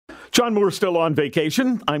John Moore's still on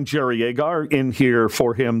vacation. I'm Jerry Agar in here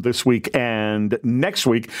for him this week and next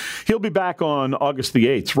week. He'll be back on August the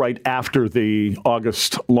 8th, right after the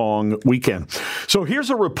August long weekend. So here's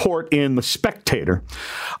a report in The Spectator.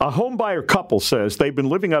 A homebuyer couple says they've been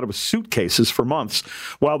living out of suitcases for months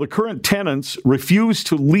while the current tenants refuse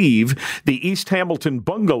to leave the East Hamilton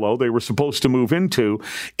bungalow they were supposed to move into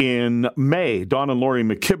in May. Don and Lorrie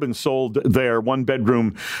McKibbon sold their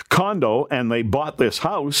one-bedroom condo and they bought this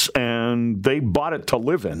house. And they bought it to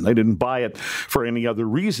live in. They didn't buy it for any other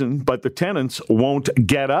reason, but the tenants won't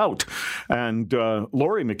get out. And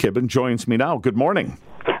Lorrie McKibbon joins me now. Good morning.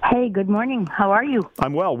 Hey, good morning. How are you?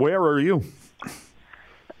 I'm well. Where are you?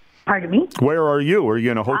 Pardon me? Where are you? Are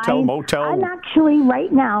you in a hotel, motel? I'm actually,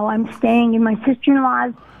 right now, I'm staying in my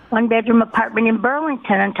sister-in-law's one-bedroom apartment in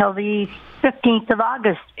Burlington until the 15th of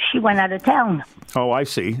August. She went out of town. Oh, I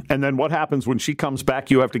see. And then what happens when she comes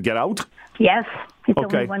back? You have to get out? Yes. It's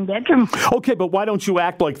only one bedroom. Okay, but why don't you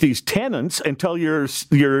act like these tenants and tell you're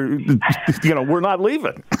we're not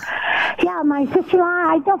leaving? Yeah, my sister-in-law,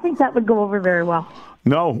 I don't think that would go over very well.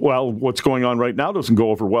 No, well, what's going on right now doesn't go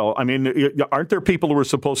over well. I mean, aren't there people who are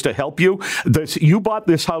supposed to help you? You bought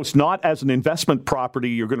this house not as an investment property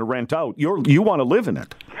you're going to rent out. You want to live in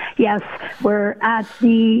it. Yes, we're at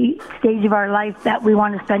the stage of our life that we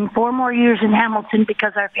want to spend 4 more years in Hamilton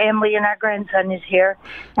because our family and our grandson is here,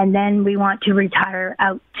 and then we want to retire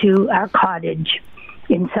out to our cottage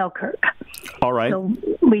in Selkirk. All right. So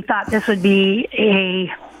we thought this would be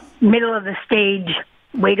a middle of the stage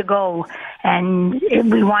way to go, and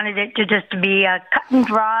we wanted it to just be a cut and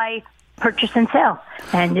dry purchase and sale,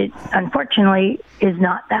 and it unfortunately is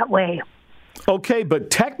not that way. Okay,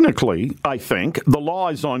 but technically, I think the law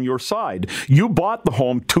is on your side. You bought the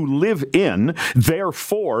home to live in,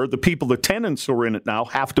 therefore, the tenants who are in it now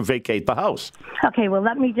have to vacate the house. Okay, well,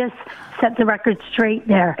 let me just set the record straight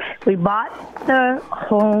there. We bought the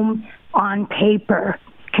home on paper,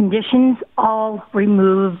 conditions all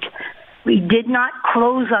removed. We did not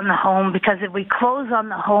close on the home because if we close on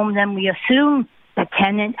the home, then we assume the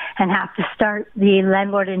tenant and have to start the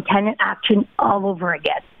landlord and tenant action all over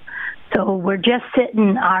again. So we're just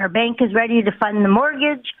sitting, our bank is ready to fund the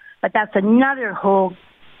mortgage, but that's another whole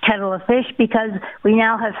kettle of fish because we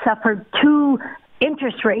now have suffered 2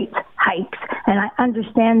 interest rate hikes, and I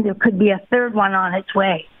understand there could be a third one on its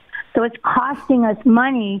way. So it's costing us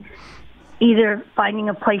money either finding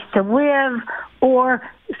a place to live or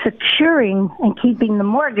securing and keeping the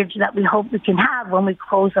mortgage that we hope we can have when we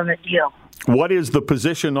close on the deal. What is the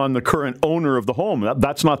position on the current owner of the home?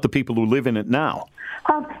 That's not the people who live in it now.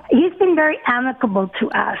 Well, he's been very amicable to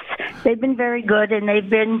us. They've been very good, and they've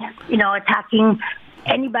been, attacking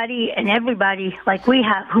anybody and everybody like we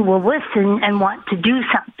have who will listen and want to do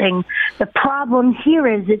something. The problem here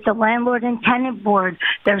is it's a landlord and tenant board.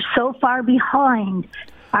 They're so far behind.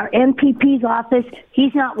 Our MPP's office,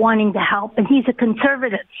 he's not wanting to help, and he's a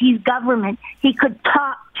conservative. He's government. He could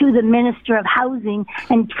talk to the Minister of Housing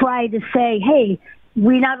and try to say, hey,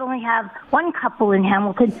 we not only have one couple in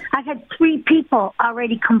Hamilton, I've had 3 people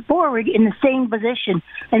already come forward in the same position,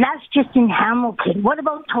 and that's just in Hamilton. What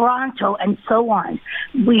about Toronto and so on?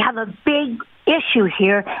 We have a big issue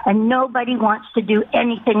here, and nobody wants to do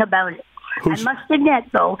anything about it. I must admit,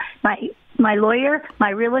 though, my lawyer,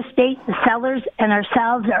 my real estate, the sellers, and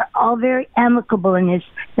ourselves are all very amicable in this.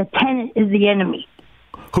 The tenant is the enemy.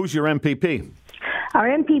 Who's your MPP? Our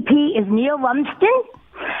MPP is Neil Lumsden,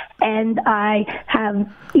 and I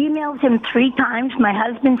have emailed him 3 times. My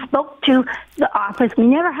husband spoke to the office. We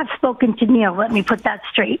never have spoken to Neil. Let me put that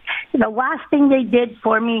straight. The last thing they did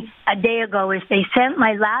for me a day ago is they sent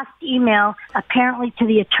my last email apparently to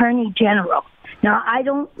the Attorney General. Now, I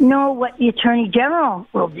don't know what the Attorney General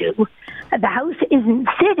will do. The house isn't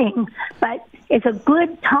sitting, but it's a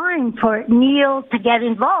good time for Neil to get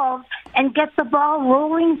involved and get the ball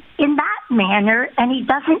rolling in that manner, and he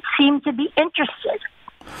doesn't seem to be interested.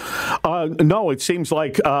 No, it seems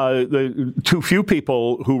like the too few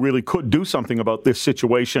people who really could do something about this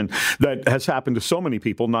situation that has happened to so many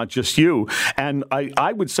people, not just you. And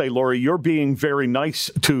I would say, Lorrie, you're being very nice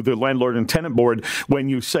to the landlord and tenant board when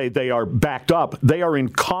you say they are backed up. They are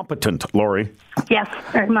incompetent, Lorrie. Yes,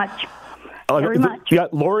 very much. Very much. Yeah,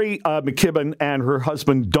 Lorrie McKibbon and her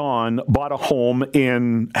husband, Don, bought a home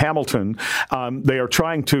in Hamilton. They are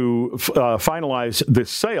trying to finalize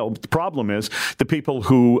this sale. The problem is the people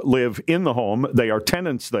who live in the home, they are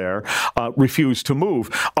tenants there, refuse to move.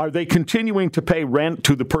 Are they continuing to pay rent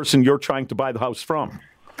to the person you're trying to buy the house from?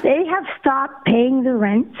 They have stopped paying the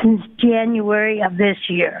rent since January of this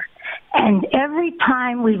year. And every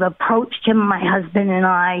time we've approached him, my husband and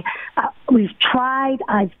I, we've tried.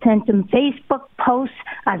 I've sent him Facebook posts.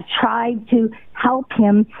 I've tried to help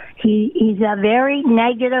him. He's a very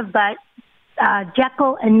negative, but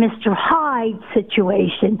Jekyll and Mr. Hyde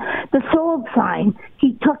situation. The sold sign,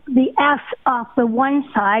 he took the S off the one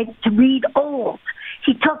side to read old.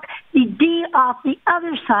 He took the D off the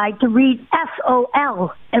other side to read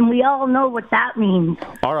SOL, and we all know what that means.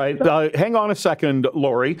 All right. Hang on a second,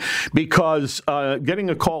 Lorrie, because getting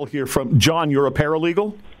a call here from John. You're a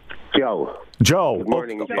paralegal? Joe. Good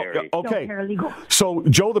morning, Jerry. Okay. Joe, paralegal. So,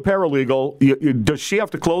 Joe, the paralegal, does she have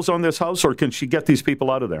to close on this house, or can she get these people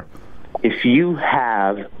out of there? If you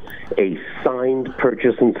have a signed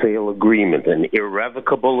purchase and sale agreement, an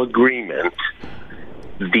irrevocable agreement,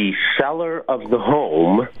 the seller of the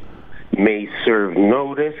home may serve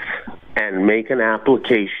notice and make an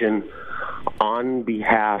application on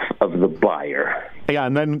behalf of the buyer. Yeah,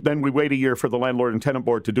 and then we wait a year for the landlord and tenant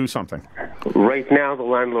board to do something. Right now, the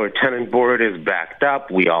landlord-tenant board is backed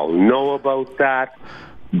up. We all know about that.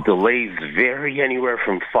 Delays vary anywhere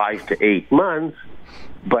from 5 to 8 months,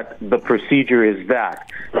 but the procedure is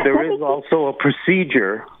that. There is also a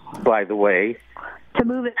procedure, by the way, to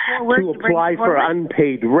move it forward, to apply for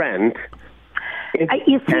unpaid rent. But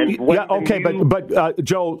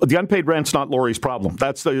Joe, the unpaid rent's not Lorrie's problem.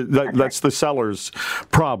 That's the seller's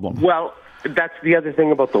problem. Well, that's the other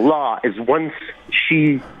thing about the law is once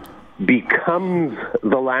she becomes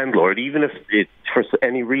the landlord, even if for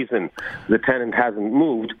any reason the tenant hasn't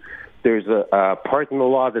moved, there's a part in the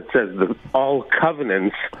law that says that all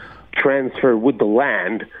covenants transfer with the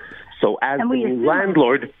land. So as the new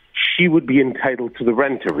landlord, she would be entitled to the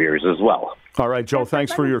rent arrears as well. All right, Joe,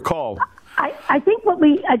 thanks for your call. I think what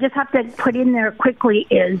I just have to put in there quickly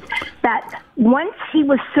is that once he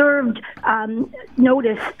was served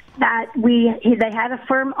notice that they had a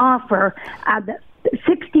firm offer,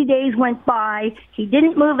 60 days went by, he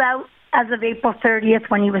didn't move out as of April 30th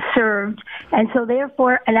when he was served, and so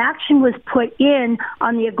therefore an action was put in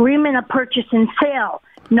on the agreement of purchase and sale,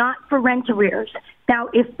 not for rent arrears. Now,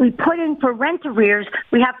 if we put in for rent arrears,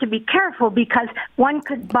 we have to be careful because one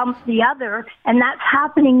could bump the other, and that's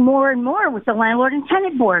happening more and more with the landlord and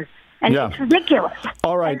tenant board. And it's ridiculous.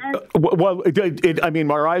 All right. Well,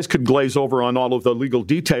 our eyes could glaze over on all of the legal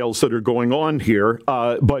details that are going on here.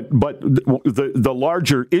 But the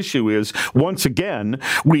larger issue is, once again,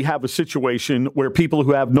 we have a situation where people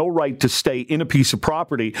who have no right to stay in a piece of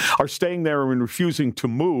property are staying there and refusing to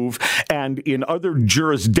move. And in other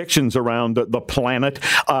jurisdictions around the planet,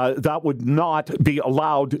 that would not be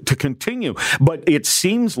allowed to continue. But it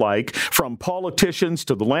seems like from politicians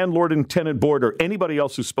to the landlord and tenant board or anybody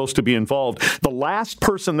else who's supposed to be involved, the last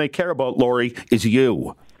person they care about, Lorrie, is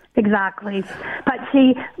you. Exactly. But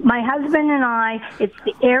see, my husband and I, it's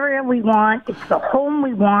the area we want, it's the home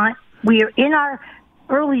we want. We are in our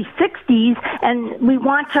early 60s, and we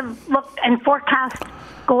want to look and forecast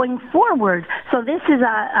going forward. So this is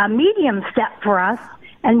a medium step for us,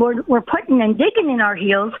 and we're putting and digging in our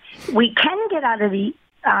heels. We can get out of the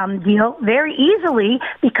deal very easily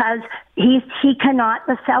because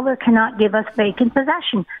the seller cannot give us vacant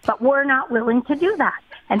possession, but we're not willing to do that.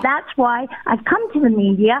 And that's why I've come to the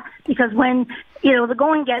media, because when, the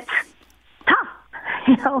going gets tough,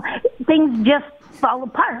 things just fall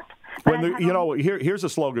apart. Here's a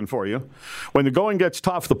slogan for you. When the going gets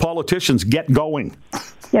tough, the politicians get going.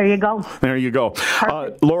 There you go. There you go.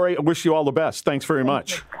 Lorrie, I wish you all the best. Thanks very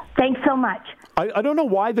much. Thanks so much. I don't know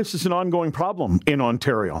why this is an ongoing problem in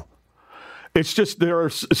Ontario. It's just there are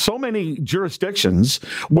so many jurisdictions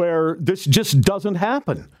where this just doesn't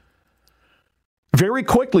happen. Very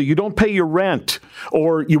quickly, you don't pay your rent,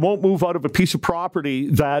 or you won't move out of a piece of property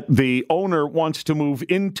that the owner wants to move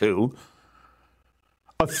into.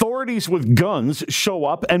 Authorities with guns show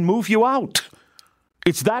up and move you out.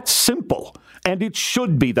 It's that simple, and it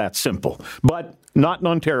should be that simple, but not in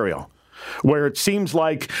Ontario, where it seems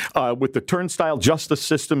like with the turnstile justice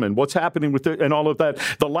system and what's happening with it and all of that,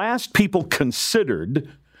 the last people considered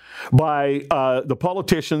by the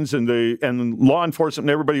politicians and law enforcement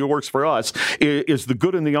and everybody who works for us is the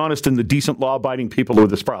good and the honest and the decent law-abiding people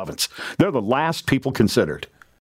of this province. They're the last people considered.